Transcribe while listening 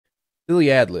Tilly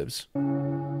Adlibs.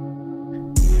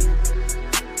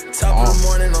 Top of the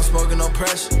morning, I'm smoking no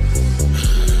pressure.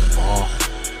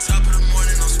 Top of the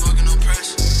morning, I'm smoking no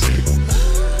pressure.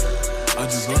 I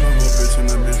just run over a bitch and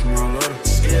that bitch from my letter.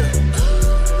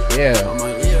 Yeah. I'm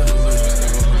like,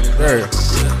 Sure.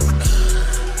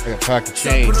 Like a pocket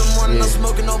change. Top of the morning, Yeah. I'm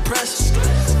smoking no pressure.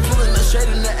 Pulling the shade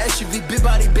in the SUV, big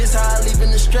body bitch, how I leave in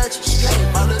the stretch.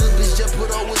 My little bitch just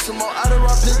put up with some more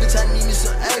Adderall pills, bitch, I need me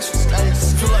some extra.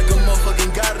 Feel like a motherfucking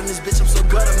god in this bitch, I'm so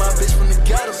good at my bitch from the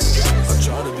gutter. I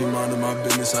try to be minding my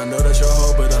business, I know that's your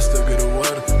hoe, but I still get a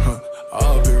water.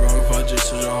 I'll be wrong if I just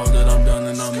told your hoe that I'm done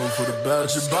and I move for the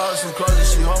better. She bought some clothes and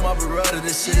she hold my Beretta.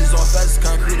 This shit is all fast as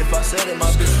concrete. If I said it,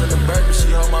 my bitch from the burger, she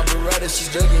hold my Beretta.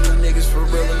 She jugging you niggas for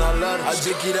real and I love her. I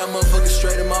just get that motherfucker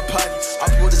straight in my pocket.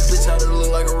 I pull this bitch out, it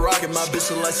look like a rocket. My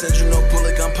bitch look like Central, no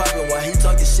Bullock, I'm popping. While he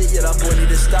talking shit, yet I boy need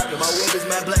to stop it. My whip is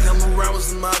mad black, I'm around with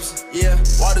some options. Yeah,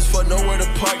 water's for nowhere to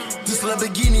park it. This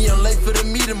Lamborghini, I'm late for the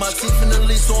meeting. My teeth in the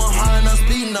lease, so I'm high and I'm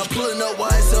speeding. I'm pulling up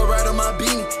YSL right on my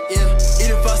beanie. Yeah,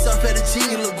 even if I stop at a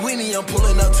Genie Linguini, I'm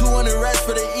pulling out 200 racks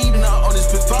for the evening. I on this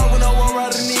spit 5 when I walk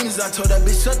right in Nina's. I told that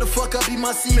bitch, shut the fuck up, be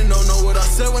my semen. Don't know what I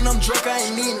said when I'm drunk, I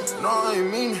ain't mean it. No, I ain't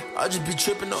mean it. I just be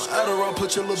tripping on Adderall,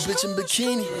 put your little bitch in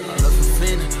bikini. I left her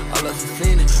fiending, I left her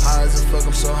fiending. High as a fuck,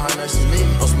 I'm so high, nice to meet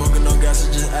me. I'm smoking no gas,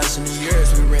 it's just asking the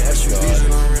years. We rent SUVs, we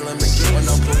don't rent Lamborghinis. When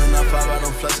I'm pulling out 5, I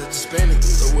don't flex at the spinning.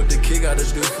 So what the kid gotta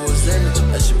do for his image?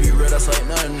 That should be real, that's like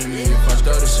nothing to me. If I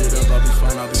start this shit up, I'll be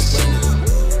fine, I'll be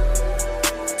splendid.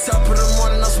 Top of the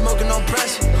morning, I'm smoking on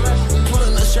pressure.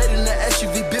 Pulling the shade in the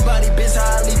SUV, big body bitch, how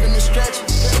I leave in the stretch.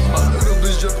 My little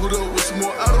bitch just put up with some more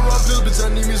Adderall pills, bitch,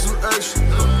 I need me some extra.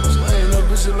 Slaying up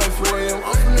bitch at like 4 AM,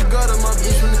 I'm from the gutter, my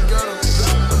bitch from the gutter.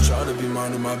 I try to be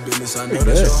minding my business, I know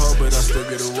that's your hoe, but I still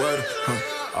get a water.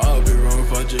 I'll be wrong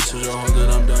if I just told your hoe that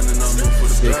I'm done and I move for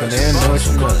the better.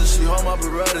 She hold my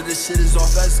Beretta, this shit is all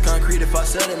fast as concrete. If I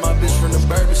said it, my bitch from the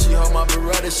burger, she hold my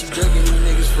Beretta, she jugging you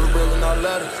niggas for real and I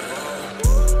let her.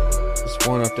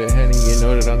 One off that Henny, you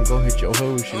know that I can go hit your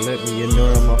hoe. She let me, you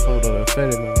know I'm a fool that I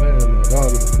fed it, my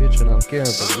dog is a bitch and I don't care,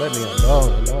 but let me,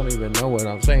 I don't even know what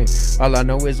I'm saying. All I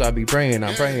know is I be praying,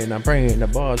 I'm praying, the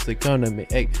boss to come to me,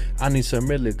 hey, I need some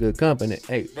really good company,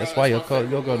 hey, that's why you'll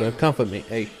go to comfort me,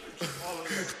 hey.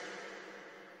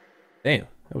 Damn,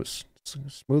 that was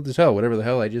smooth as hell, whatever the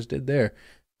hell I just did there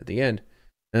at the end.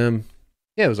 Yeah,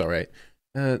 it was alright.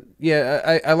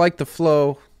 Yeah, I like the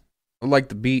flow, I like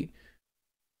the beat.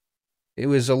 It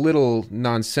was a little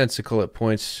nonsensical at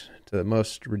points to the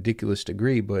most ridiculous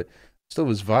degree, but still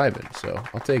was vibing, so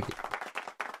I'll take it.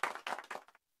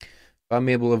 If I'm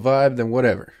able to vibe, then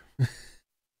whatever.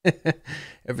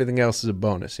 Everything else is a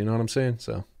bonus, you know what I'm saying?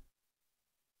 So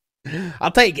I'll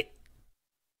take it.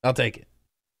 It's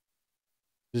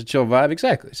a chill vibe,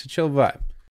 exactly. It's a chill vibe.